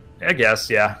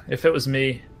 yeah. If it was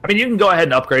me... I mean, you can go ahead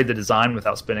and upgrade the design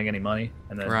without spending any money,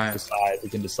 and then we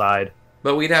can decide.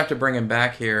 But we'd have to bring him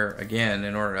back here again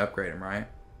in order to upgrade him, right?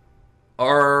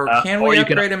 Or can we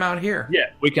upgrade him out here?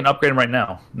 Yeah, we can upgrade him right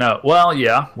now. No, well,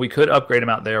 yeah, we could upgrade him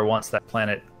out there once that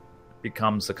planet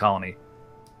becomes a colony.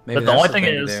 But the only thing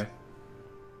is,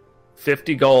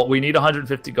 50 gold. We need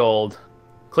 150 gold.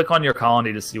 Click on your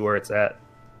colony to see where it's at.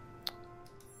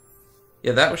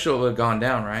 Yeah, that should have gone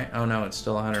down, right? Oh no, it's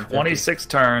still 150. 26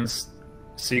 turns.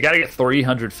 So you got to get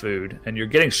 300 food, and you're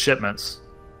getting shipments.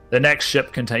 The next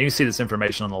ship contains... You see this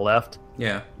information on the left.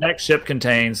 Yeah. Next ship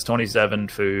contains 27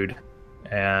 food.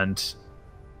 And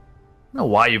I don't know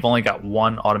why you've only got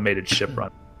 1 automated ship run.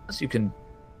 So you can,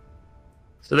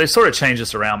 so they sort of change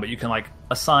this around, but you can like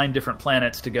assign different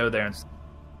planets to go there, and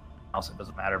also it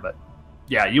doesn't matter. But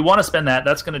yeah, you want to spend that.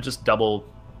 That's going to just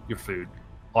double your food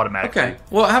automatically. Okay.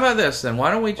 Well, how about this then? Why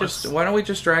don't we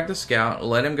just drag the scout,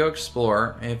 let him go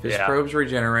explore. If his probes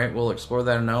regenerate, we'll explore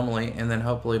that anomaly, and then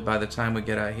hopefully by the time we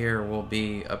get out here, we'll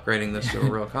be upgrading this to a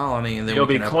real colony, and then you'll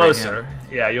we be can closer.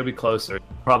 Yeah, you'll be closer.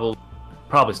 Probably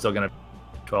still going to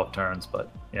 12 turns,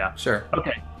 but yeah. Sure.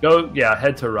 Okay. Go,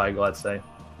 head to Rigel, I'd say.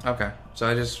 Okay. So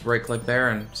I just right-click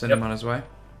there and send him on his way?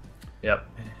 Yep.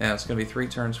 Yeah, it's going to be 3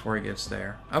 turns before he gets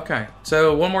there. Okay.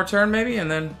 So one more turn maybe, and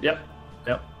then... Yep.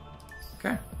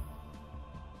 Okay.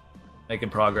 Making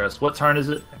progress. What turn is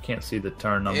it? I can't see the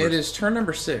turn numbers. It is turn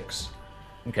number 6.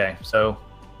 Okay, so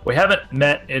we haven't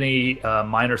met any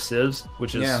minor civs,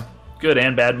 which is good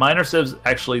and bad. Minor civs,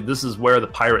 actually, this is where the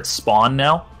pirates spawn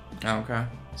now. Oh, okay.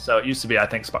 So it used to be, I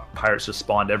think, pirates just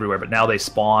spawned everywhere, but now they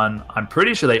spawn. I'm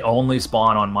pretty sure they only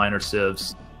spawn on minor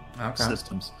civs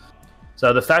systems.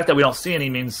 So the fact that we don't see any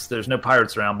means there's no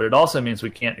pirates around, but it also means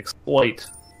we can't exploit,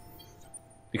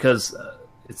 because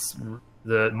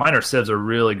the minor civs are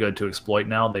really good to exploit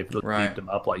now. They've beefed them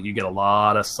up. Like, you get a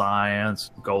lot of science,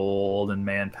 gold, and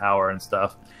manpower and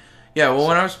stuff. Yeah, well,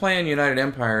 when I was playing United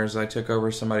Empires, I took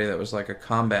over somebody that was like a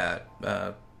combat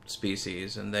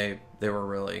species, and they were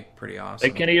really pretty awesome.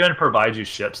 They can even provide you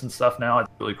ships and stuff now. It's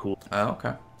really cool. Oh,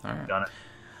 okay. All right. Done it.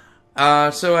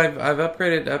 So I've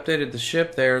updated the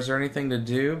ship there. Is there anything to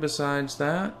do besides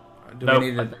that? Nope,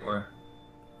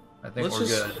 I think we're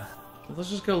good. Let's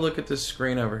just go look at this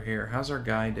screen over here. How's our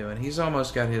guy doing? He's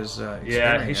almost got his experience.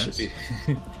 Yeah, he should be.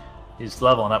 He's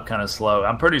leveling up kind of slow.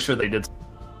 I'm pretty sure they did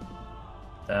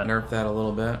that. Nerf that a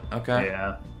little bit. Okay.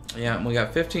 Yeah. Yeah, we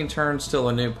got 15 turns till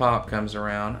a new pop comes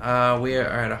around. We are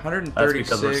at 136.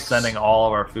 That's because we're sending all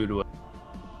of our food away.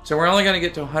 So we're only going to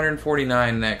get to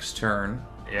 149 next turn.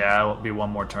 Yeah, it will be one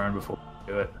more turn before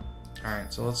we do it.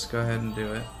 Alright, so let's go ahead and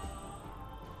do it.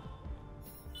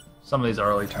 Some of these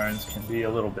early turns can be a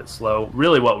little bit slow.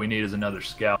 Really what we need is another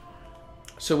scout.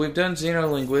 So we've done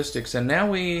xenolinguistics, and now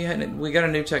we got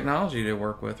a new technology to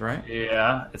work with, right?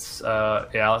 Yeah, let's go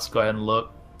ahead and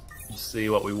look and see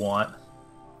what we want.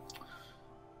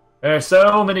 There are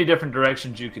so many different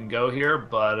directions you can go here,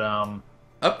 but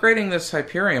upgrading this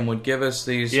Hyperion would give us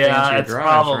these fancier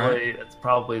drives, right? It's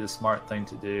probably the smart thing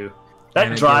to do.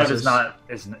 That drive is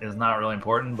not really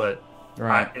important, but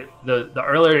the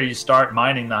earlier you start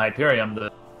mining the Hyperion,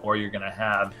 the more you're going to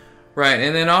have. Right,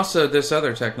 and then also this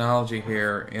other technology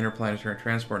here, Interplanetary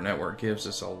Transport Network, gives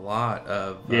us a lot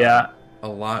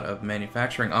of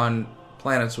manufacturing on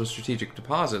planets with strategic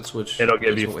deposits, which it'll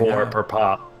give you 4 per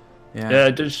pop.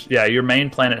 Yeah. Your main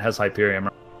planet has Hyperion.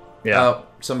 Yeah. Oh,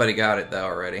 somebody got it though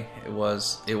already. It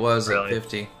was really? at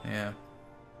 50. Yeah.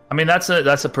 I mean, that's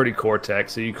a pretty core tech,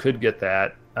 so you could get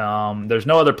that. There's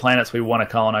no other planets we want to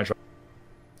colonize,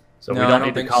 so we don't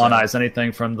need to colonize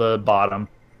anything from the bottom.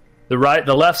 The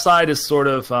left side is sort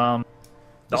of the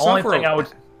only thing I would.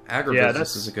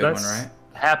 Agribusiness is a good one, right?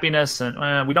 Happiness,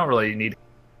 and we don't really need.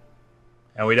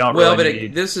 And we don't. Well, really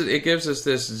but it gives us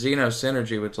this Xeno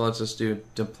synergy, which lets us do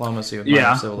diplomacy with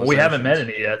minor civilizations. We haven't met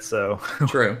any yet, so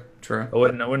True. I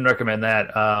wouldn't recommend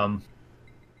that.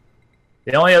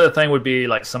 The only other thing would be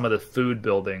like some of the food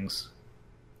buildings.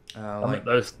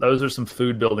 Those are some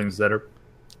food buildings that are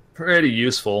pretty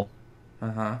useful.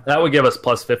 That would give us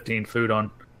plus 15 food on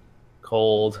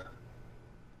cold.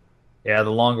 Yeah,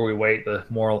 the longer we wait, the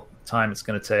more time it's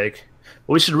going to take.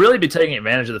 But we should really be taking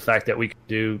advantage of the fact that we can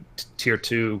do tier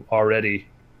 2 already.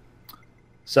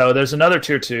 So there's another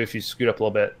tier 2 if you scoot up a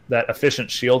little bit. That efficient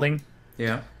shielding.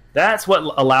 Yeah. That's what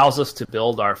allows us to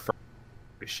build our first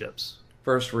ships.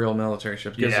 First real military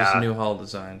ships. Gives us new hull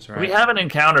designs, right? We haven't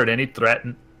encountered any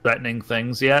threatening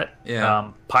things yet.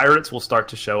 Yeah. Pirates will start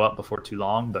to show up before too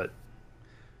long, but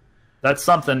that's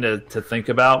something to think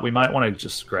about. We might want to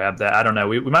just grab that. I don't know.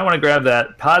 We might want to grab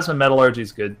that. Plasma metallurgy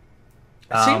is good.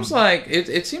 It seems like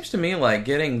it seems to me like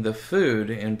getting the food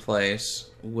in place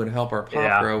would help our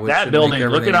pop grow. Which that building.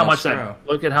 Look at how much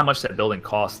that building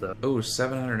costs, though. Oh,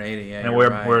 780. Yeah, and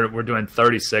we're doing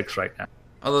 36 right now.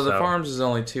 Although the farms is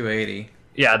only 280.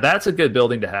 Yeah, that's a good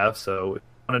building to have. So if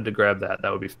you wanted to grab that, that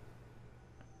would be.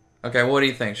 Okay, what do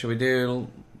you think? Should we do?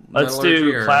 Let's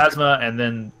do plasma and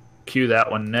then queue that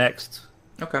one next.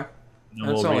 Okay,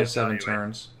 that's only 7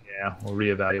 turns. Yeah, we'll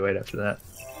reevaluate after that.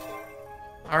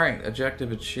 All right,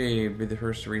 objective achieved. Be the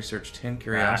first to research 10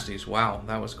 curiosities. Wow,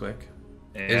 that was quick.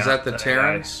 Yeah, is that the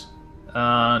Terrans?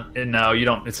 No, you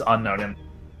don't. It's unknown.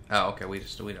 Oh, okay. We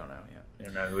don't know yet. You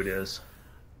don't know who it is.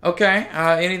 Okay.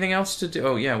 Anything else to do?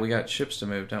 Oh, yeah. We got ships to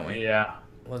move, don't we? Yeah.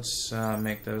 Let's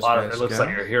make those guys It looks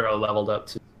like your hero leveled up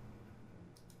too.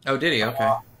 Oh, did he?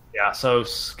 Okay. Yeah. So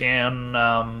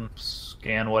scan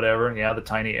whatever. Yeah, the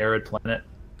tiny arid planet.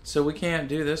 So we can't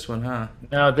do this one, huh?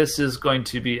 No, this is going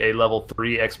to be a level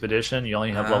 3 expedition. You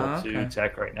only have level 2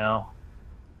 tech right now.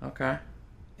 Okay.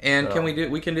 And can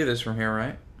we can do this from here,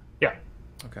 right? Yeah.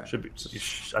 Okay. Should be.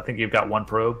 I think you've got 1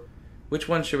 probe. Which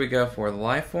one should we go for? The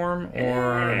life form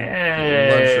or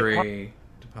luxury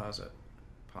deposit?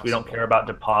 Possible. We don't care about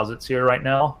deposits here right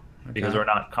now because we're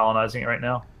not colonizing it right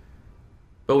now.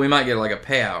 But we might get like a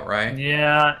payout, right?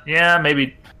 Yeah, maybe.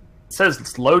 It says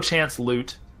it's low chance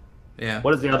loot. Yeah.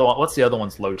 What is the other one? What's the other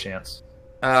one's low chance?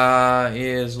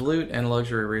 Is loot and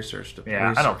luxury research.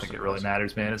 Yeah, I don't think it really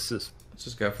matters, man. It's just let's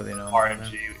just go for the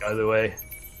RNG either way.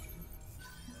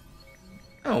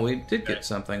 Oh, we did get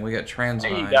something. We got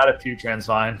transvine. You got a few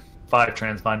transvine. 5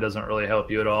 transmine doesn't really help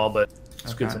you at all, but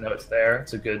it's good Okay. to know it's there.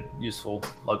 It's a good, useful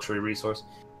luxury resource.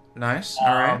 Nice.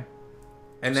 All right.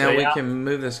 And now so, we yeah. can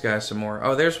move this guy some more.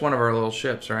 Oh, there's one of our little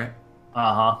ships, right?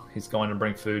 He's going to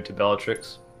bring food to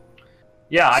Bellatrix.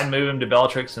 Yeah, I'd move him to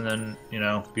Bellatrix and then,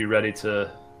 be ready to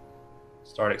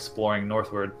start exploring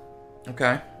northward.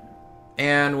 Okay.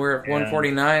 And we're at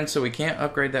 149, so we can't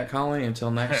upgrade that colony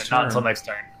until next turn. Not until next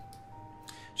turn.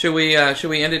 Should we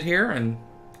end it here and?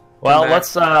 Well,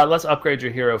 let's upgrade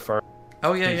your hero first.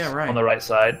 Oh yeah, right. On the right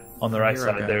side. On the right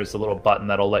Hero side, guy. there's a little button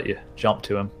that'll let you jump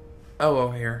to him.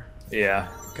 Oh, here. Yeah.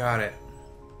 Got it.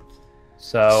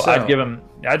 So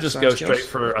I'd just go science straight skills?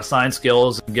 for assign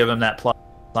skills and give him that plus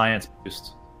science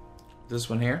boost. This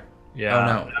one here?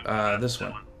 Yeah. Oh no, this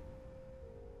one.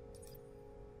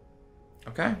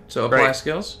 Okay, so apply Great.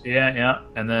 skills. Yeah,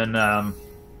 and then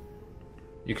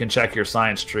you can check your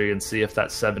science tree and see if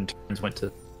that 7 turns went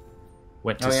to Oh,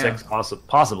 yeah. 6,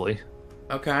 possibly.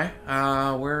 Okay,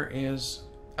 where is?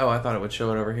 Oh, I thought it would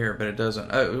show it over here, but it doesn't.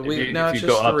 Oh, If it's you just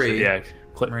go up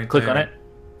 3. click on there. it.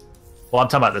 Well, I'm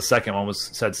talking about the second one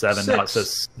said 7. Now it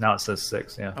 6. says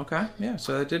 6. Yeah. Okay, yeah,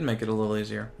 so that did make it a little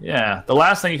easier. Yeah. The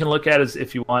last thing you can look at is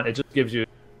if you want. It just gave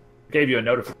you a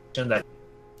notification that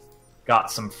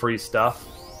got some free stuff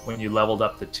when you leveled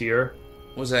up the tier.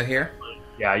 Was that here?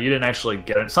 Yeah, you didn't actually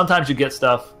get it. Sometimes you get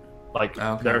stuff like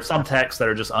Okay. there are some texts that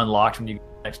are just unlocked when you get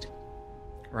next.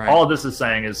 Right. All of this is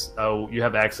saying is, oh, you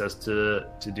have access to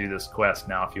do this quest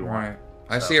now if you want. Right.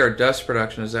 I see our dust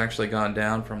production has actually gone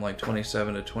down from like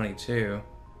 27 to 22.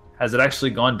 Has it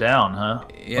actually gone down, huh?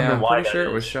 Yeah, Wonder I'm why pretty that sure it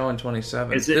is. was showing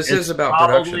 27. This This is is about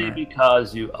probably production. Right?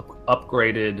 because you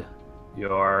upgraded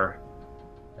your.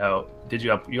 Oh, did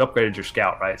you you upgraded your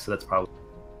scout, right? So that's probably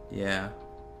Yeah.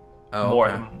 Oh, more.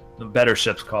 okay. The better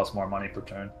ships cost more money per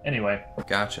turn. Anyway,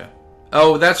 Gotcha.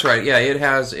 Oh, that's right. Yeah, it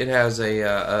has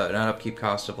an upkeep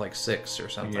cost of like 6 or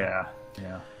something. yeah.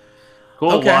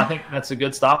 Cool. Okay. Well, I think that's a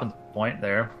good stopping point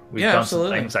there. We've done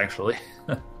absolutely. some things actually.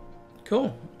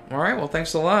 Cool. All right. Well,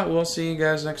 thanks a lot. We'll see you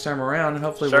guys next time around.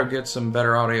 Hopefully, Sure. we'll get some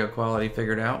better audio quality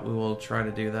figured out. We will try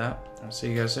to do that. I'll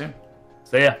see you guys soon.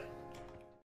 See ya.